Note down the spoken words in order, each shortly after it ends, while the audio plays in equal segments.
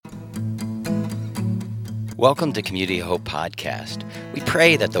Welcome to Community Hope Podcast. We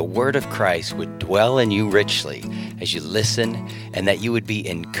pray that the Word of Christ would dwell in you richly as you listen and that you would be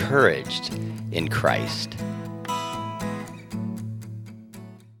encouraged in Christ.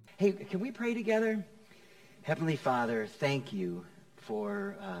 Hey, can we pray together? Heavenly Father, thank you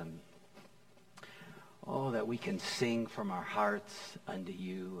for that we can sing from our hearts unto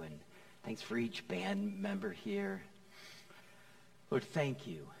you, and thanks for each band member here. Lord, thank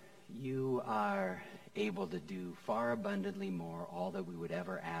you. You are able to do far abundantly more, all that we would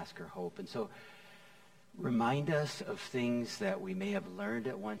ever ask or hope. And so remind us of things that we may have learned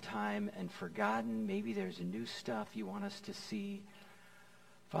at one time and forgotten. Maybe there's new stuff you want us to see.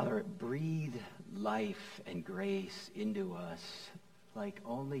 Father, breathe life and grace into us like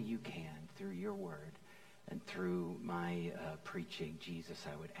only you can through your word and through my preaching. Jesus,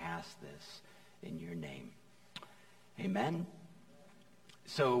 I would ask this in your name. Amen.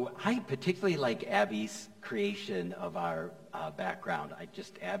 So I particularly like Abby's creation of our background.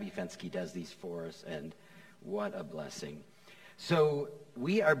 Abby Fensky does these for us, and what a blessing. So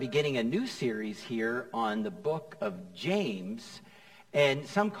we are beginning a new series here on the book of James, and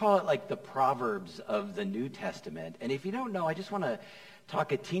some call it like the Proverbs of the New Testament. And if you don't know, I just want to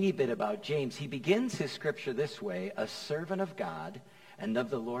talk a teeny bit about James. He begins his scripture this way: a servant of God and of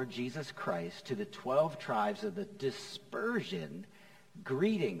the Lord Jesus Christ, to the 12 tribes of the dispersion,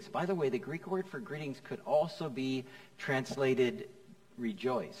 greetings. By the way, the Greek word for greetings could also be translated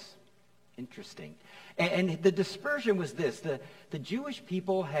rejoice. Interesting. And the dispersion was this. The Jewish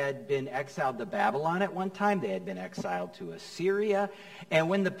people had been exiled to Babylon at one time. They had been exiled to Assyria. And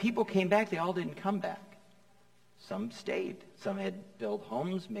when the people came back, they all didn't come back. Some stayed. Some had built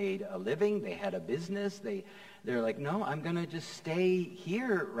homes, made a living. They had a business. They're like, no, I'm going to just stay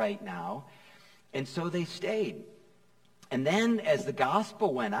here right now. And so they stayed. And then as the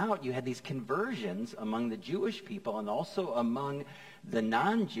gospel went out, you had these conversions among the Jewish people and also among the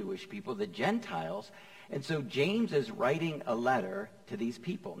non-Jewish people, the Gentiles. And so James is writing a letter to these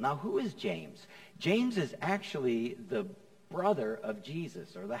people. Now, who is James? James is actually the brother of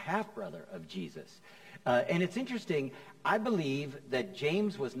Jesus, or the half-brother of Jesus. And it's interesting, I believe that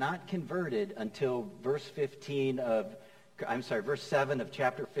James was not converted until verse 7 of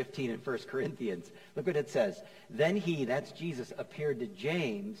chapter 15 in 1 Corinthians. Look what it says. Then he, that's Jesus, appeared to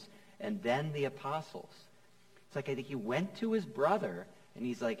James and then the apostles. It's like I think he went to his brother and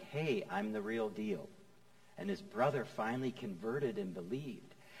he's like, hey, I'm the real deal. And his brother finally converted and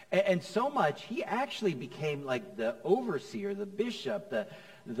believed. And so much, he actually became like the overseer, the bishop,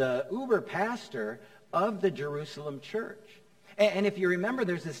 the uber pastor of the Jerusalem church. And if you remember,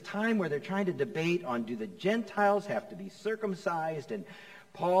 there's this time where they're trying to debate on, do the Gentiles have to be circumcised? And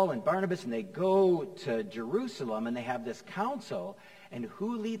Paul and Barnabas, and they go to Jerusalem, and they have this council. And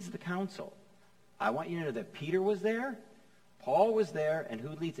who leads the council? I want you to know that Peter was there, Paul was there, and who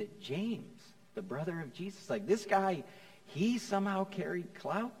leads it? James, the brother of Jesus. Like this guy, he somehow carried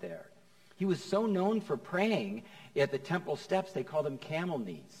clout there. He was so known for praying at the temple steps, they called him camel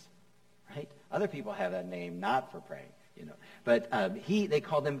knees, right? Other people have that name not for praying. But they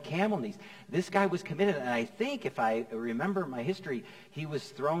called them camel knees. This guy was committed, and I think, if I remember my history, he was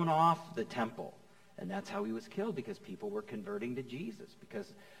thrown off the temple, and that's how he was killed, because people were converting to Jesus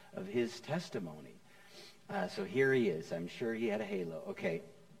because of his testimony. So here he is. I'm sure he had a halo. Okay.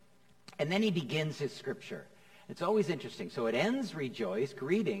 And then he begins his scripture. It's always interesting. So it ends, rejoice,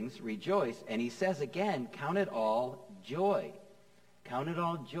 greetings, rejoice, and he says again, count it all joy. Count it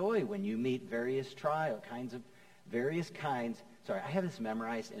all joy when you meet various various kinds. Sorry, I have this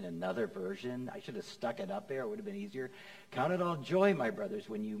memorized in another version. I should have stuck it up there. It would have been easier. Count it all joy, my brothers,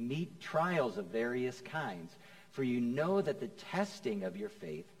 when you meet trials of various kinds, for you know that the testing of your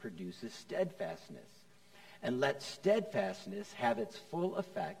faith produces steadfastness. And let steadfastness have its full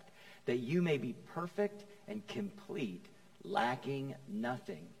effect, that you may be perfect and complete, lacking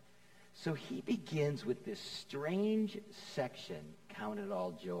nothing. So he begins with this strange section, count it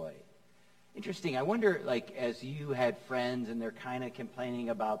all joy. Interesting. I wonder, like, as you had friends and they're kind of complaining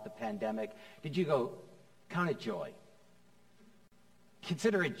about the pandemic, did you go, count it joy?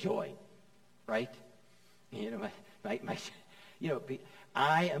 Consider it joy, right?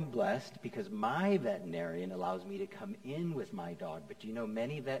 I am blessed because my veterinarian allows me to come in with my dog, but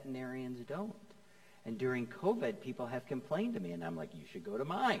many veterinarians don't. And during COVID, people have complained to me, and I'm like, you should go to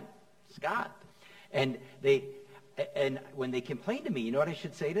mine, Scott. And when they complain to me, you know what I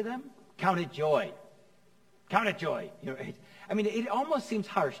should say to them? Count it joy. Count it joy. It almost seems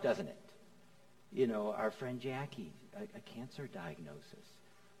harsh, doesn't it? Our friend Jackie, a cancer diagnosis.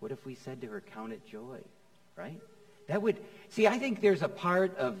 What if we said to her, count it joy, right? I think there's a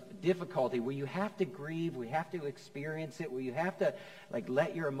part of difficulty where you have to grieve, we have to experience it, where you have to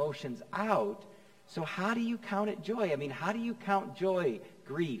let your emotions out. So how do you count it joy? I mean, how do you count joy?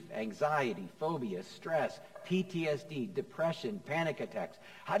 Grief, anxiety, phobia, stress, PTSD, depression, panic attacks.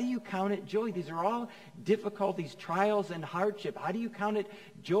 How do you count it joy? These are all difficulties, trials, and hardship. How do you count it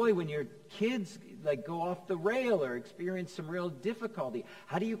joy when your kids go off the rail or experience some real difficulty?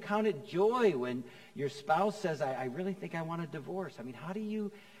 How do you count it joy when your spouse says, I really think I want a divorce? I mean, how do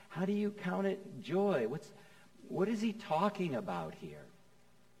you count it joy? What is he talking about here?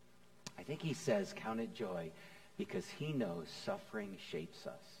 I think he says count it joy because he knows suffering shapes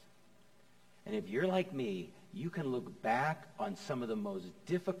us. And if you're like me, you can look back on some of the most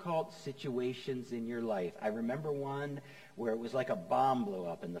difficult situations in your life. I remember one where it was like a bomb blew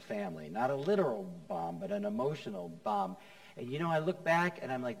up in the family. Not a literal bomb, but an emotional bomb. And I look back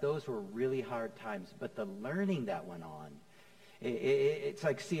and I'm like, those were really hard times. But the learning that went on, it's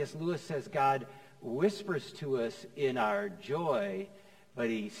like C.S. Lewis says, God whispers to us in our joy, but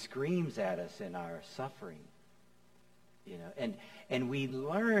he screams at us in our suffering. And we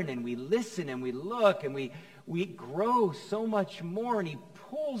learn and we listen and we look and we grow so much more, and he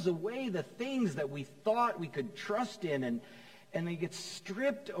pulls away the things that we thought we could trust in, and they get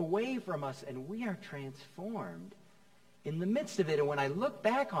stripped away from us, and we are transformed in the midst of it. And when I look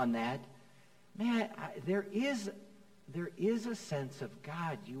back on that, man, there is a sense of,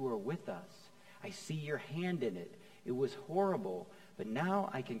 God, you are with us. I see your hand in it. It was horrible, but now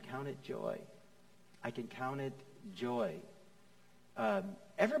I can count it joy. I can count it joy.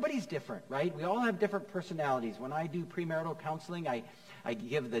 Everybody's different, right? We all have different personalities. When I do premarital counseling, I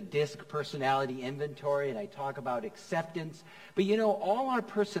give the DISC personality inventory, and I talk about acceptance. But all our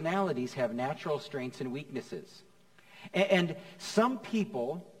personalities have natural strengths and weaknesses. And some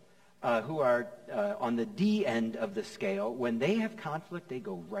people who are on the D end of the scale, when they have conflict, they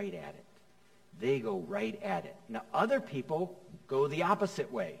go right at it. They go right at it. Now, other people go the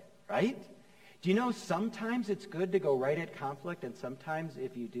opposite way, right? Do you know sometimes it's good to go right at conflict, and sometimes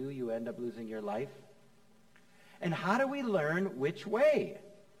if you do, you end up losing your life? And how do we learn which way?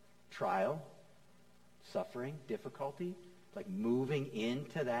 Trial, suffering, difficulty, moving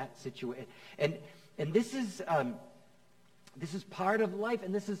into that situation. And this is part of life,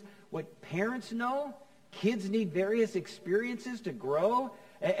 and this is what parents know. Kids need various experiences to grow,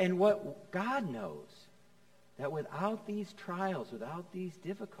 and what God knows, that without these trials, without these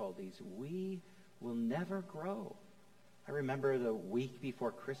difficulties, we will never grow. I remember the week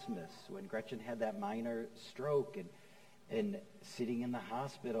before Christmas when Gretchen had that minor stroke and sitting in the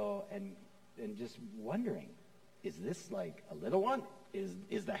hospital and just wondering, is this a little one?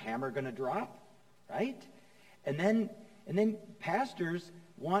 Is the hammer going to drop? Right? And then pastors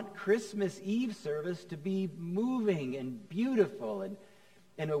want Christmas Eve service to be moving and beautiful. And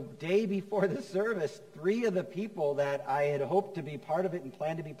a day before the service, 3 of the people that I had hoped to be part of it and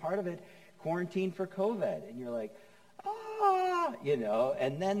planned to be part of it quarantined for COVID. And you're like,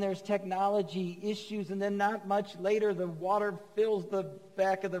 and then there's technology issues, and then not much later, the water fills the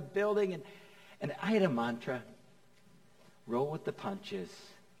back of the building. And I had a mantra: roll with the punches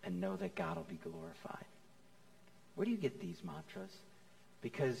and know that God will be glorified. Where do you get these mantras?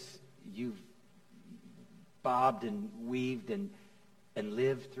 Because you've bobbed and weaved and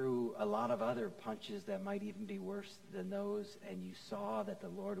lived through a lot of other punches that might even be worse than those, and you saw that the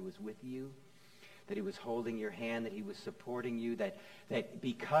Lord was with you, that he was holding your hand, that he was supporting you, that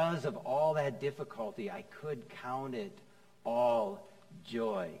because of all that difficulty, I could count it all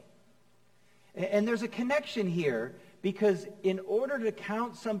joy. And there's a connection here, because in order to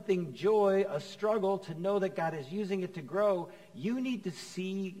count something joy, a struggle, to know that God is using it to grow, you need to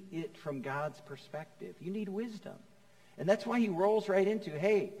see it from God's perspective. You need wisdom. And that's why he rolls right into,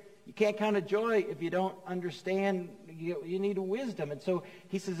 hey, you can't count it joy if you don't understand. You need wisdom. And so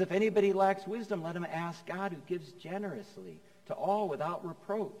he says, if anybody lacks wisdom, let him ask God, who gives generously to all without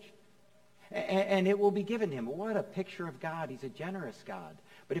reproach. And it will be given him. What a picture of God. He's a generous God.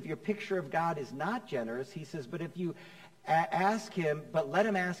 But if your picture of God is not generous, he says, but if you ask him, but let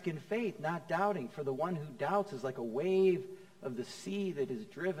him ask in faith, not doubting. For the one who doubts is like a wave of the sea that is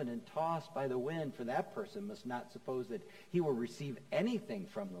driven and tossed by the wind. For that person must not suppose that he will receive anything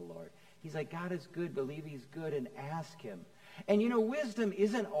from the Lord. He's like, God is good, believe he's good, and ask him. And wisdom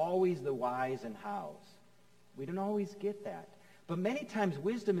isn't always the whys and hows. We don't always get that. But many times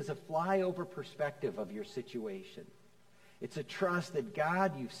wisdom is a flyover perspective of your situation. It's a trust that,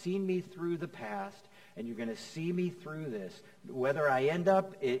 God, you've seen me through the past, and you're going to see me through this. Whether I end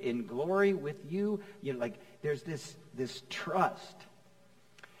up in glory with you, there's this trust.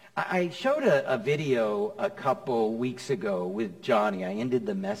 I showed a video a couple weeks ago with Johnny. I ended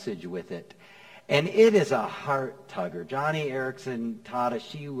the message with it. And it is a heart tugger. Johnny Erickson Tata,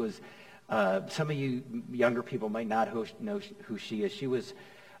 she was, some of you younger people might not know who she is. She was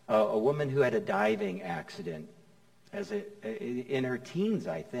a woman who had a diving accident in her teens,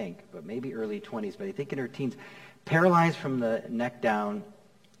 I think, but maybe early 20s, but I think in her teens, paralyzed from the neck down.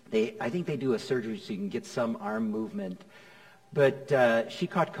 I think they do a surgery so you can get some arm movement. But she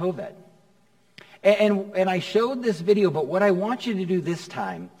caught COVID. And I showed this video, but what I want you to do this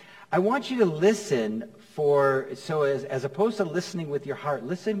time, I want you to listen as opposed to listening with your heart,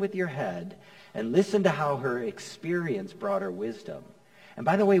 listen with your head and listen to how her experience brought her wisdom. And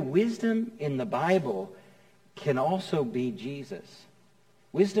by the way, wisdom in the Bible can also be Jesus.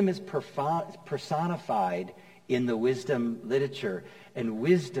 Wisdom is personified in the wisdom literature, and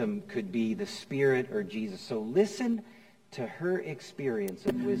wisdom could be the Spirit or Jesus. So listen to her experience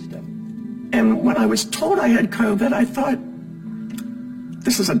of wisdom. And when I was told I had COVID, I thought,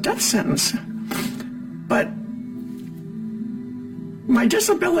 this is a death sentence. But my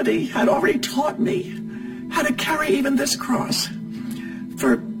disability had already taught me how to carry even this cross.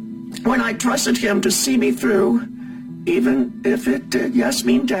 For when I trusted him to see me through, even if it did, yes,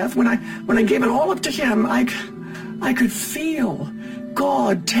 mean death, when I gave it all up to him, I could feel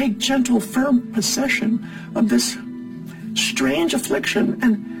God take gentle, firm possession of this strange affliction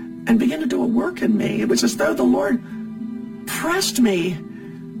and begin to do a work in me. It was as though the Lord pressed me.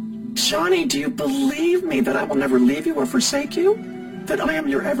 Johnny, do you believe me that I will never leave you or forsake you? That I am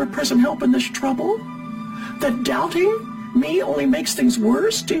your ever-present help in this trouble? That doubting me only makes things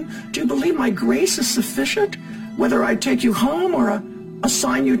worse? Do you believe my grace is sufficient? Whether I take you home or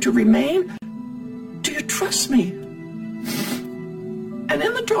assign you to remain? Do you trust me? And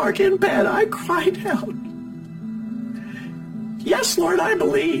in the dark, in bed, I cried out, yes, Lord, I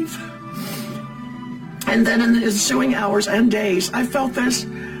believe. And then in the ensuing hours and days, I felt this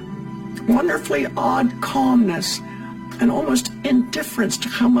wonderfully odd calmness and almost indifference to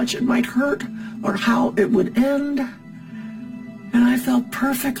how much it might hurt or how it would end. And I felt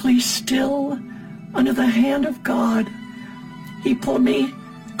perfectly still under the hand of God. He pulled me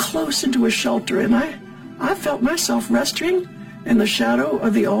close into a shelter, and I felt myself resting in the shadow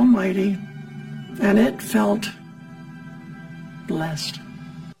of the Almighty. And it felt blessed.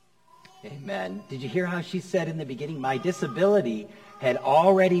 Amen. Did you hear how she said in the beginning, my disability had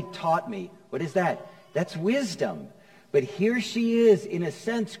already taught me? What is that? That's wisdom. But here she is, in a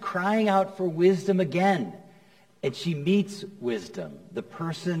sense, crying out for wisdom again. And she meets wisdom, the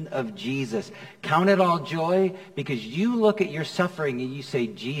person of Jesus. Count it all joy because you look at your suffering and you say,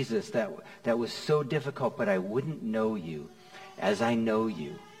 Jesus, that was so difficult, but I wouldn't know you as I know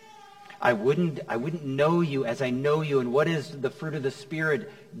you. I wouldn't know you as I know you. And what is the fruit of the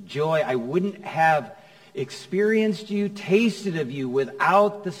Spirit? Joy. I wouldn't have experienced you, tasted of you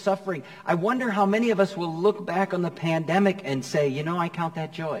without the suffering. I wonder how many of us will look back on the pandemic and say, I count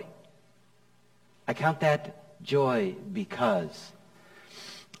that joy. I count that joy because.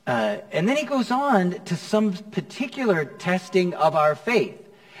 And then he goes on to some particular testing of our faith.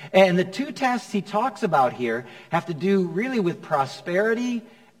 And the two tests he talks about here have to do really with prosperity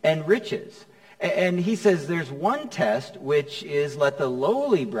and riches. And he says there's one test, which is let the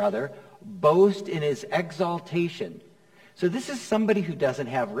lowly brother boast in his exaltation. So this is somebody who doesn't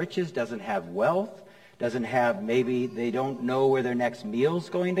have riches, doesn't have wealth, doesn't have, maybe they don't know where their next meal's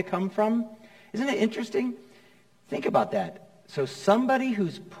going to come from. Isn't it interesting? Think about that. So somebody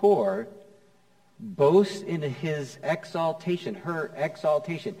who's poor boasts in his exaltation, her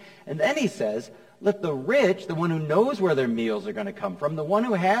exaltation. And then he says, let the rich, the one who knows where their meals are going to come from, the one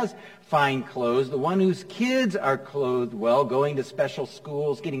who has fine clothes, the one whose kids are clothed well, going to special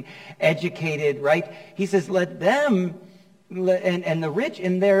schools, getting educated, right? He says, let them, and the rich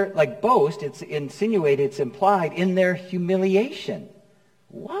in their, boast, it's insinuated, it's implied, in their humiliation.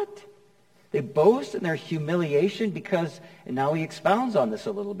 What? They boast in their humiliation because, and now he expounds on this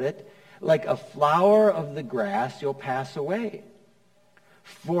a little bit, like a flower of the grass, you'll pass away.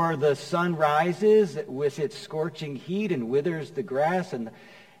 For the sun rises with its scorching heat and withers the grass, and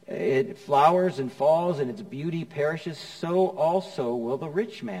it flowers and falls, and its beauty perishes. So also will the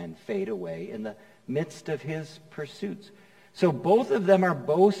rich man fade away in the midst of his pursuits. So both of them are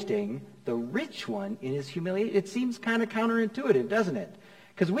boasting, the rich one in his humiliation. It seems kind of counterintuitive, doesn't it?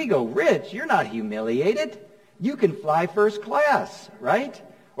 Because we go, rich, you're not humiliated. You can fly first class, right?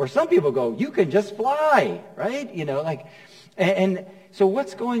 Or some people go, you can just fly, right? And so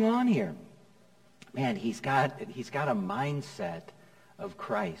what's going on here? Man, he's got a mindset of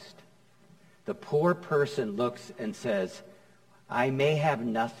Christ. The poor person looks and says, I may have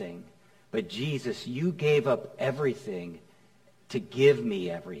nothing, but Jesus, you gave up everything to give me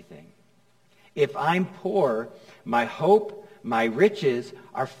everything. If I'm poor, my hope, my riches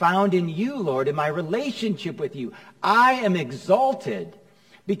are found in you, Lord, in my relationship with you. I am exalted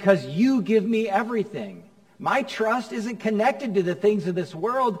because you give me everything. My trust isn't connected to the things of this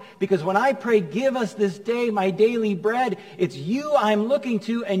world, because when I pray, give us this day my daily bread, it's you I'm looking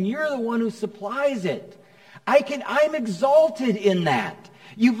to, and you're the one who supplies it. I'm exalted in that.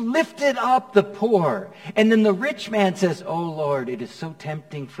 You've lifted up the poor. And then the rich man says, oh Lord, it is so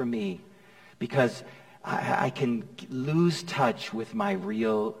tempting for me because I can lose touch with my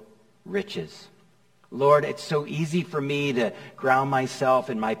real riches. Lord, it's so easy for me to ground myself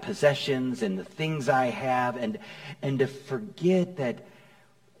in my possessions and the things I have and to forget that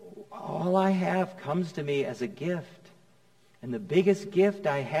all I have comes to me as a gift. And the biggest gift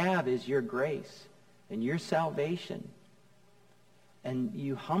I have is your grace and your salvation. And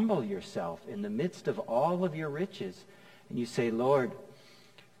you humble yourself in the midst of all of your riches. And you say, Lord,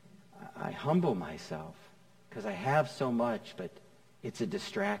 I humble myself because I have so much, but it's a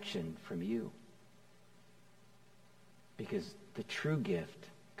distraction from you. Because the true gift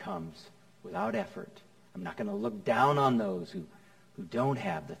comes without effort. I'm not going to look down on those who don't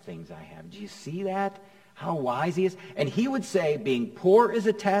have the things I have. Do you see that? How wise he is? And he would say being poor is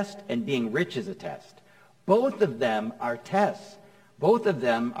a test and being rich is a test. Both of them are tests. Both of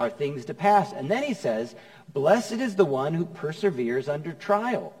them are things to pass. And then he says, blessed is the one who perseveres under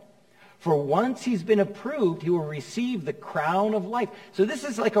trial. For once he's been approved, he will receive the crown of life. So this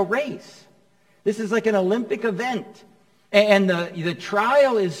is like a race. This is like an Olympic event. And the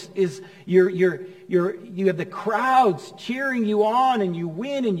trial is you have the crowds cheering you on, and you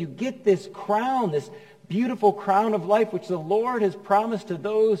win, and you get this crown, this beautiful crown of life, which the Lord has promised to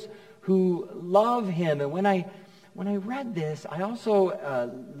those who love him. And when I read this, I also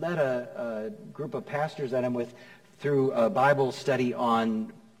led a group of pastors that I'm with through a Bible study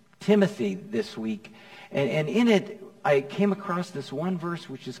on Timothy this week. And in it, I came across this one verse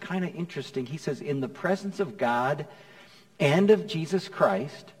which is kind of interesting. He says, in the presence of God and of Jesus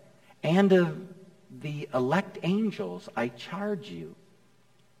Christ and of the elect angels, I charge you.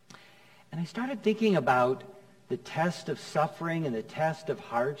 And I started thinking about the test of suffering and the test of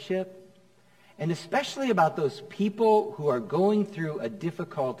hardship, and especially about those people who are going through a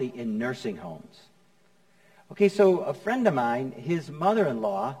difficulty in nursing homes. Okay, so a friend of mine, his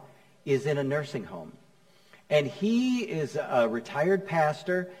mother-in-law is in a nursing home. And he is a retired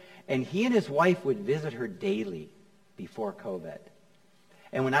pastor, and he and his wife would visit her daily before COVID.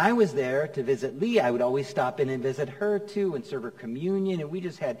 And when I was there to visit Lee, I would always stop in and visit her too and serve her communion. And we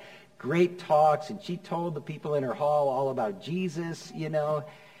just had great talks. And she told the people in her hall all about Jesus, you know.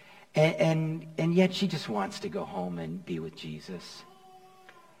 And yet she just wants to go home and be with Jesus.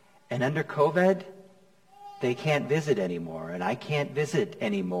 And under COVID, they can't visit anymore. And I can't visit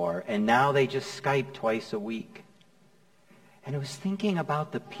anymore. And now they just Skype twice a week. And I was thinking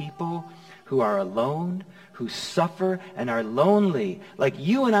about the people who are alone, who suffer and are lonely. Like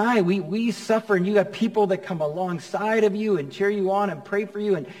you and I, we suffer, and you have people that come alongside of you and cheer you on and pray for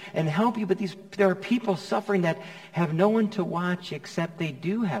you and help you. But there are people suffering that have no one to watch except they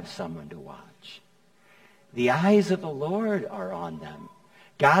do have someone to watch. The eyes of the Lord are on them.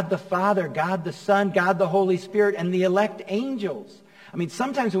 God the Father, God the Son, God the Holy Spirit, and the elect angels. I mean,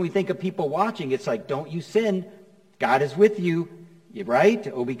 sometimes when we think of people watching, it's like, don't you sin. God is with you. You're right?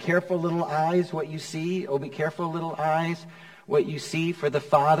 Oh, be careful, little eyes, what you see. Oh, be careful, little eyes, what you see. For the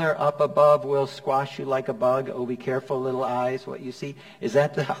Father up above will squash you like a bug. Oh, be careful, little eyes, what you see. Is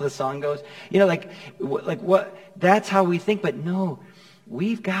that how the song goes? You know, like what? That's how we think. But no,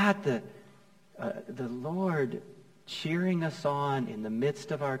 we've got the Lord cheering us on in the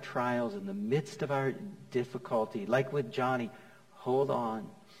midst of our trials, in the midst of our difficulty. Like with Johnny, hold on,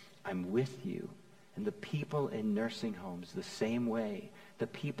 I'm with you. And the people in nursing homes, the same way. The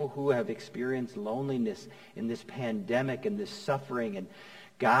people who have experienced loneliness in this pandemic and this suffering. And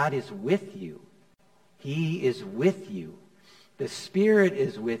God is with you. He is with you. The Spirit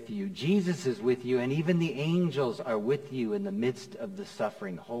is with you. Jesus is with you. And even the angels are with you in the midst of the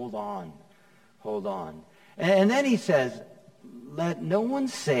suffering. Hold on. Hold on. And then he says, let no one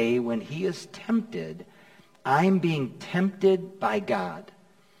say when he is tempted, I'm being tempted by God.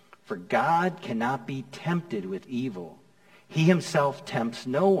 For God cannot be tempted with evil. He himself tempts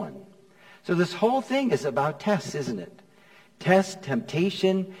no one. So this whole thing is about tests, isn't it? Test,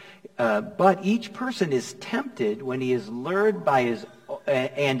 temptation, but each person is tempted when he is lured by his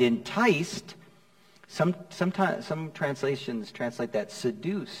and enticed. Some translations translate that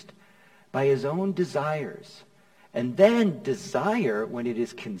seduced by his own desires. And then desire, when it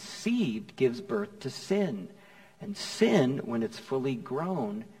is conceived, gives birth to sin. And sin, when it's fully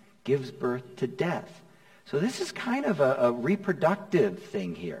grown, gives birth to death. So this is kind of a reproductive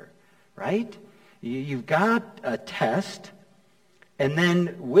thing here, right? You've got a test, and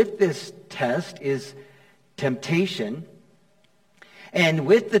then with this test is temptation. And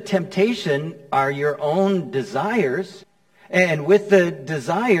with the temptation are your own desires. And with the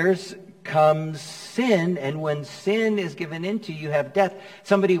desires comes sin, and when sin is given into, you have death.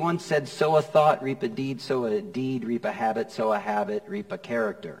 Somebody once said, sow a thought, reap a deed, sow a deed, reap a habit, sow a habit, reap a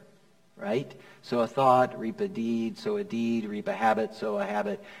character, right? Sow a thought, reap a deed, sow a deed, reap a habit, sow a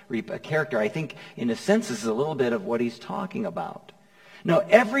habit, reap a character. I think, in a sense, this is a little bit of what he's talking about. Now,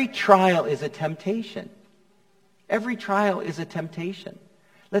 every trial is a temptation. Every trial is a temptation.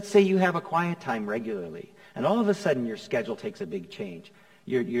 Let's say you have a quiet time regularly, and all of a sudden your schedule takes a big change.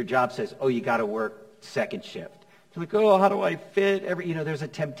 Your job says, oh, you got to work second shift. You're like, oh, how do I fit? There's a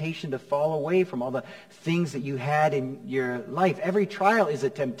temptation to fall away from all the things that you had in your life. Every trial is a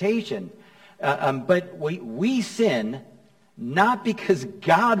temptation. But we sin not because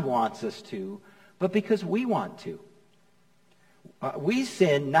God wants us to, but because we want to. We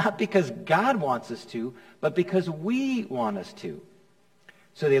sin not because God wants us to, but because we want us to.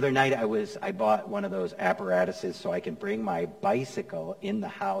 So the other night I bought one of those apparatuses so I can bring my bicycle in the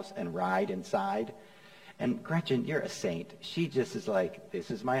house and ride inside. And Gretchen, you're a saint. She just is like,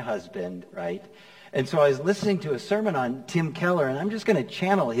 this is my husband, right? And so I was listening to a sermon on Tim Keller, and I'm just going to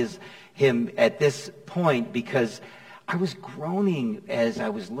channel him at this point because I was groaning as I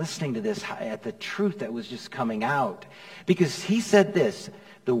was listening to this at the truth that was just coming out. Because he said this,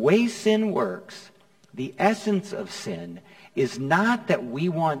 the way sin works, the essence of sin is not that we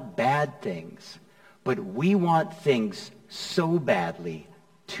want bad things, but we want things so badly,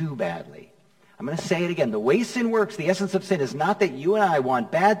 too badly. I'm going to say it again. The way sin works, the essence of sin is not that you and I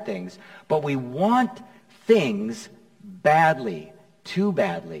want bad things, but we want things badly, too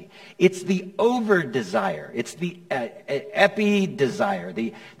badly. It's the over-desire. It's the epi-desire,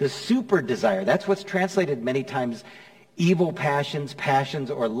 the super-desire. That's what's translated many times evil passions,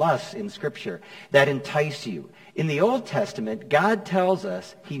 or lusts in Scripture that entice you. In the Old Testament, God tells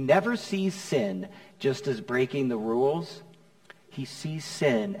us he never sees sin just as breaking the rules. He sees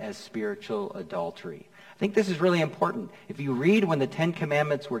sin as spiritual adultery. I think this is really important. If you read when the Ten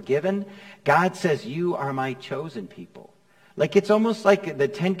Commandments were given, God says, you are my chosen people. Like it's almost like the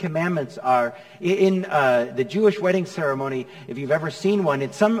Ten Commandments are in the Jewish wedding ceremony. If you've ever seen one,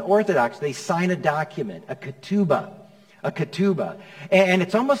 in some Orthodox, they sign a document, a ketubah. And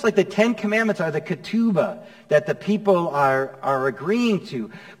it's almost like the Ten Commandments are the ketubah that the people are agreeing to.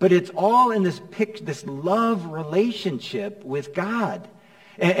 But it's all in this love relationship with God.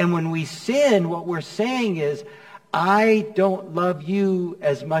 And when we sin, what we're saying is, I don't love you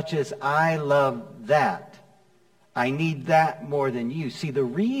as much as I love that. I need that more than you. See, the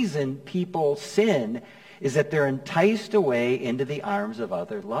reason people sin is that they're enticed away into the arms of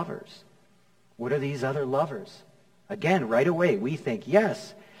other lovers. What are these other lovers? Again, right away, we think,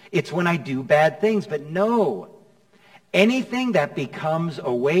 yes, it's when I do bad things. But no, anything that becomes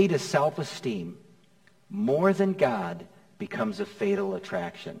a way to self-esteem more than God becomes a fatal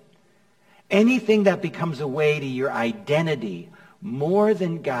attraction. Anything that becomes a way to your identity more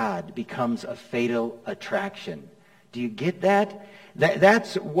than God becomes a fatal attraction. Do you get that?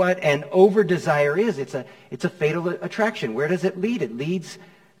 That's what an over-desire is. It's a fatal attraction. Where does it lead? It leads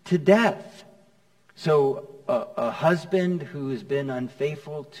to death. So a husband who has been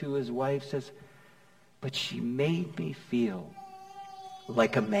unfaithful to his wife says, but she made me feel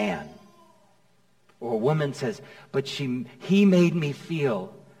like a man. Or a woman says, but he made me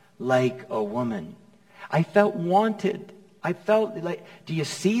feel like a woman. I felt wanted. I felt like, do you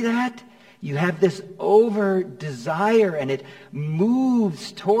see that? You have this over-desire, and it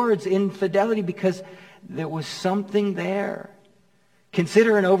moves towards infidelity because there was something there.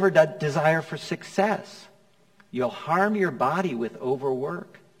 Consider an over-desire for success. You'll harm your body with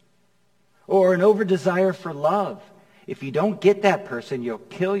overwork. Or an over-desire for love. If you don't get that person, you'll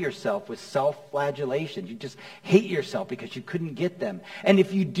kill yourself with self-flagellation. You just hate yourself because you couldn't get them. And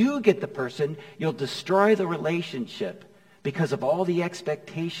if you do get the person, you'll destroy the relationship because of all the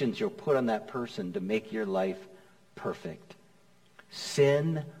expectations you'll put on that person to make your life perfect.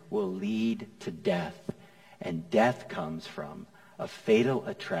 Sin will lead to death, and death comes from a fatal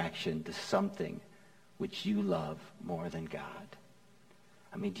attraction to something which you love more than God.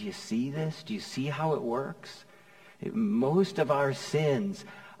 I mean, do you see this? Do you see how it works? Most of our sins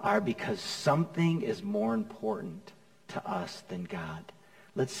are because something is more important to us than God.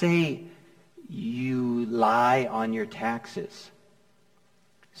 Let's say You lie on your taxes.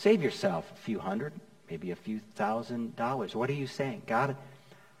 Save yourself a few hundred, maybe a few $1,000s. What are you saying? God,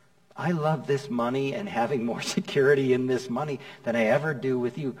 I love this money and having more security in this money than I ever do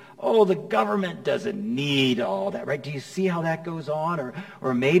with you. Oh, the government doesn't need all that, right? Do you see how that goes on?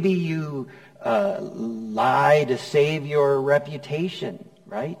 Or maybe you lie to save your reputation,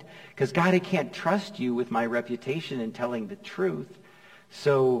 right? Because God, I can't trust you with my reputation and telling the truth.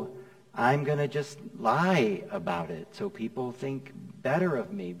 So I'm going to just lie about it so people think better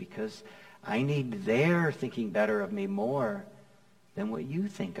of me, because I need their thinking better of me more than what you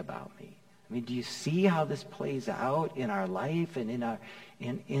think about me. I mean, do you see how this plays out in our life and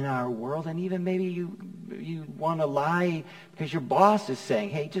in our world? And even maybe you want to lie because your boss is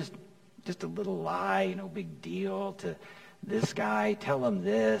saying, hey, just a little lie, no big deal to this guy, tell him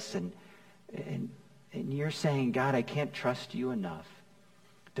this. And you're saying, God, I can't trust you enough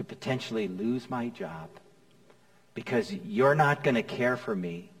to potentially lose my job because you're not going to care for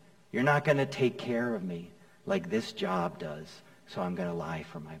me. You're not going to take care of me like this job does. So I'm going to lie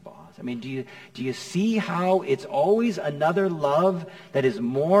for my boss. I mean, do you see how it's always another love that is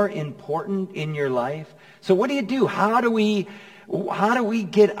more important in your life? So what do? How do we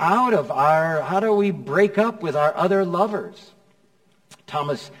get out of how do we break up with our other lovers?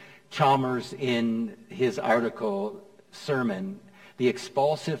 Thomas Chalmers, in his sermon, The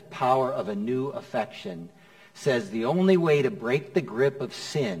Expulsive Power of a New Affection, says the only way to break the grip of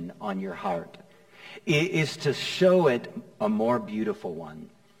sin on your heart is to show it a more beautiful one.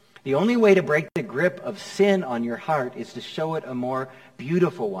 The only way to break the grip of sin on your heart is to show it a more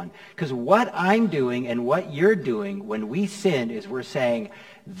beautiful one. Because what I'm doing and what you're doing when we sin is we're saying,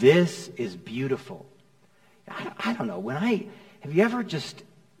 this is beautiful. I don't know. Have you ever just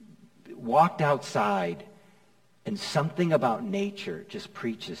walked outside and something about nature just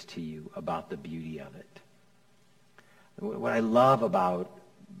preaches to you about the beauty of it? What I love about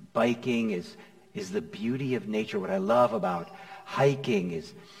biking is the beauty of nature. What I love about hiking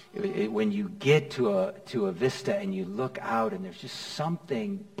is when you get to a vista and you look out and there's just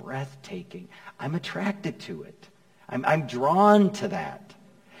something breathtaking. I'm attracted to it. I'm drawn to that.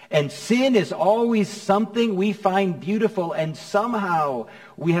 And sin is always something we find beautiful, and somehow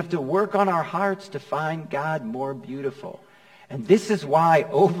we have to work on our hearts to find God more beautiful. And this is why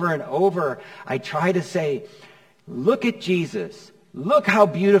over and over I try to say, look at Jesus. Look how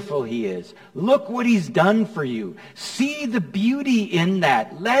beautiful he is. Look what he's done for you. See the beauty in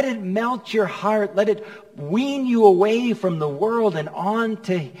that. Let it melt your heart. Let it wean you away from the world and on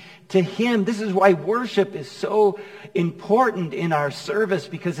to him. This is why worship is so important in our service,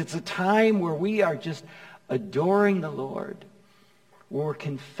 because it's a time where we are just adoring the Lord. We're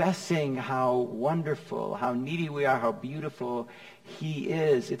confessing how wonderful, how needy we are, how beautiful he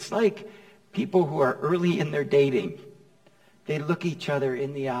is. It's like people who are early in their dating. They look each other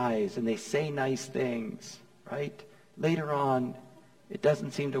in the eyes and they say nice things, right? Later on, it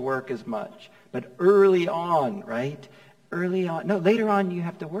doesn't seem to work as much. But early on, right? Later on you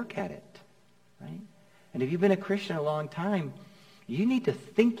have to work at it, right? And if you've been a Christian a long time, you need to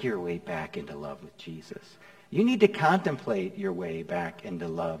think your way back into love with Jesus. You need to contemplate your way back into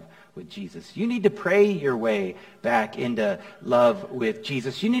love with Jesus. You need to pray your way back into love with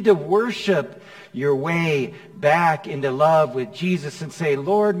Jesus. You need to worship your way back into love with Jesus and say,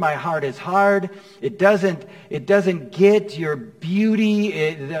 Lord, my heart is hard. It doesn't get your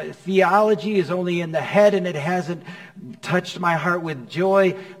beauty. The theology is only in the head and it hasn't touched my heart with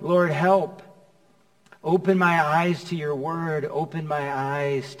joy. Lord, help. Open my eyes to your word. Open my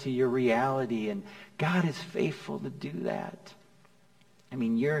eyes to your reality. And God is faithful to do that. I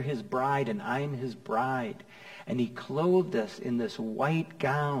mean, you're his bride and I'm his bride. And he clothed us in this white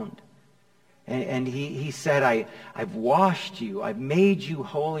gown. And he said, I've washed you. I've made you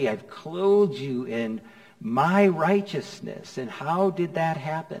holy. I've clothed you in my righteousness. And how did that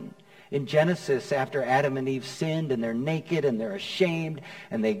happen? In Genesis, after Adam and Eve sinned and they're naked and they're ashamed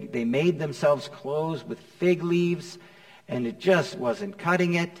and they made themselves clothes with fig leaves and it just wasn't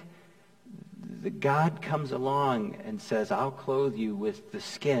cutting it, God comes along and says, I'll clothe you with the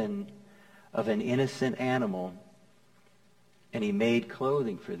skin of an innocent animal. And he made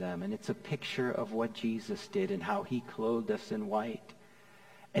clothing for them. And it's a picture of what Jesus did and how he clothed us in white.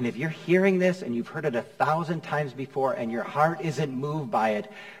 And if you're hearing this and you've heard it 1,000 times before and your heart isn't moved by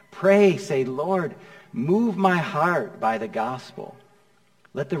it, pray, say, Lord, move my heart by the gospel.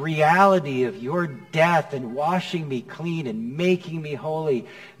 Let the reality of your death and washing me clean and making me holy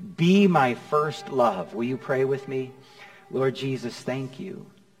be my first love. Will you pray with me? Lord Jesus, thank you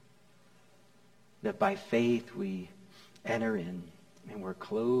that by faith we enter in. and we're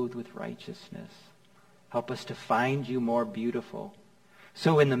clothed with righteousness. Help us to find you more beautiful.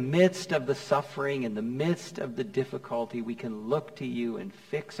 So in the midst of the suffering, in the midst of the difficulty, we can look to you and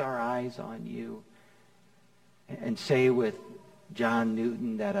fix our eyes on you and say with John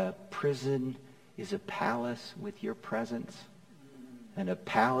Newton that a prison is a palace with your presence, and a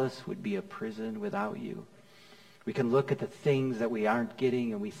palace would be a prison without you. We can look at the things that we aren't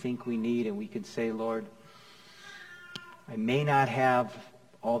getting and we think we need, and we can say, Lord, I may not have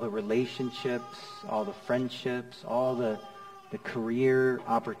all the relationships, all the friendships, all the career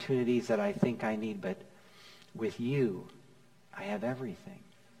opportunities that I think I need, but with you, I have everything.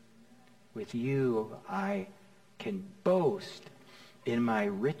 With you, I can boast in my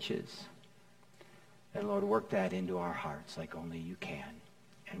riches. And Lord, work that into our hearts like only you can.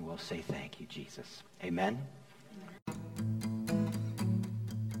 And we'll say thank you, Jesus. Amen.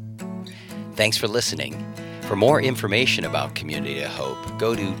 Thanks for listening. For more information about Community of Hope,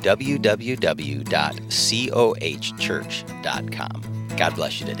 go to www.cohchurch.com. God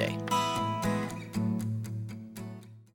bless you today.